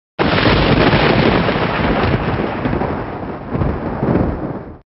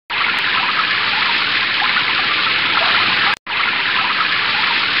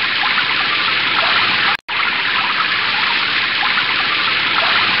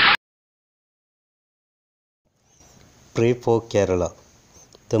Pray for Kerala.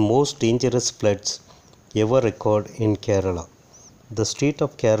 The most dangerous floods ever recorded in Kerala. The state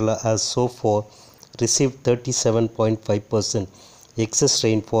of Kerala has so far received 37.5% excess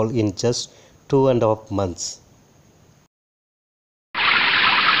rainfall in just 2.5 months.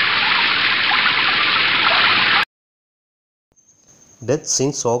 Deaths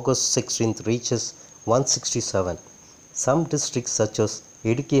since August 16th reaches 167. Some districts such as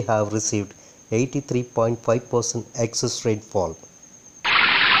Idukki have received 83.5% excess rainfall.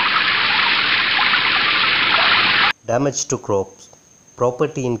 Damage to crops.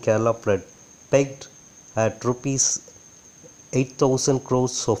 Property in Kerala flood pegged at rupees 8,000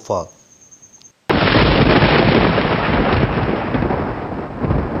 crores so far.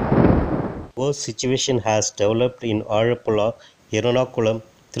 Worse situation has developed in Alappuzha, Ernakulam,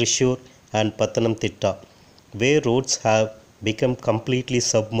 Thrissur and Pathanamthitta, where roads have become completely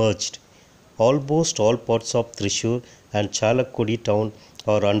submerged. Almost all parts of Thrissur and Chalakkudi town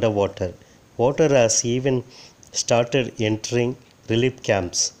are underwater. Water has even started entering relief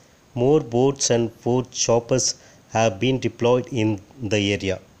camps. More boats and food choppers have been deployed in the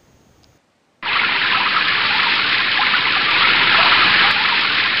area.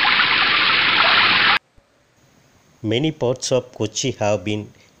 Many parts of Kochi have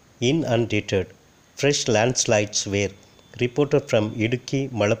been inundated. Fresh landslides were reported from Idukki,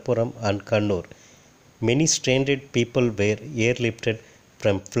 Malappuram and Kannur. Many stranded people were airlifted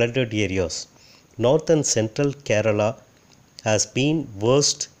from flooded areas. North and central Kerala has been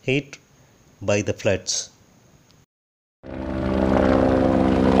worst hit by the floods.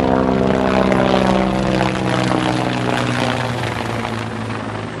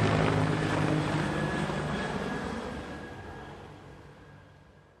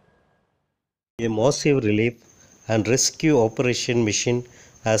 A massive relief and rescue operation mission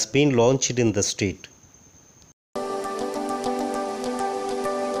has been launched in the state.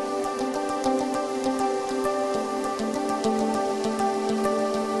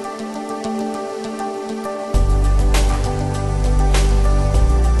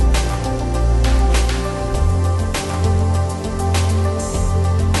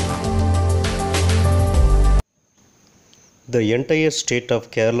 The entire state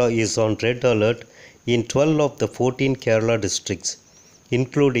of Kerala is on red alert in 12 of the 14 Kerala districts,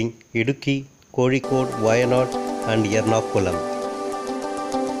 including Idukki, Kozhikode, Wayanad and Ernakulam.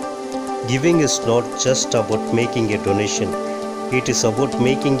 Giving is not just about making a donation, it is about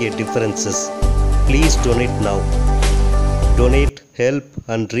making a difference. Please donate now. Donate, help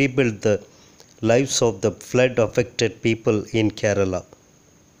and rebuild the lives of the flood affected people in Kerala.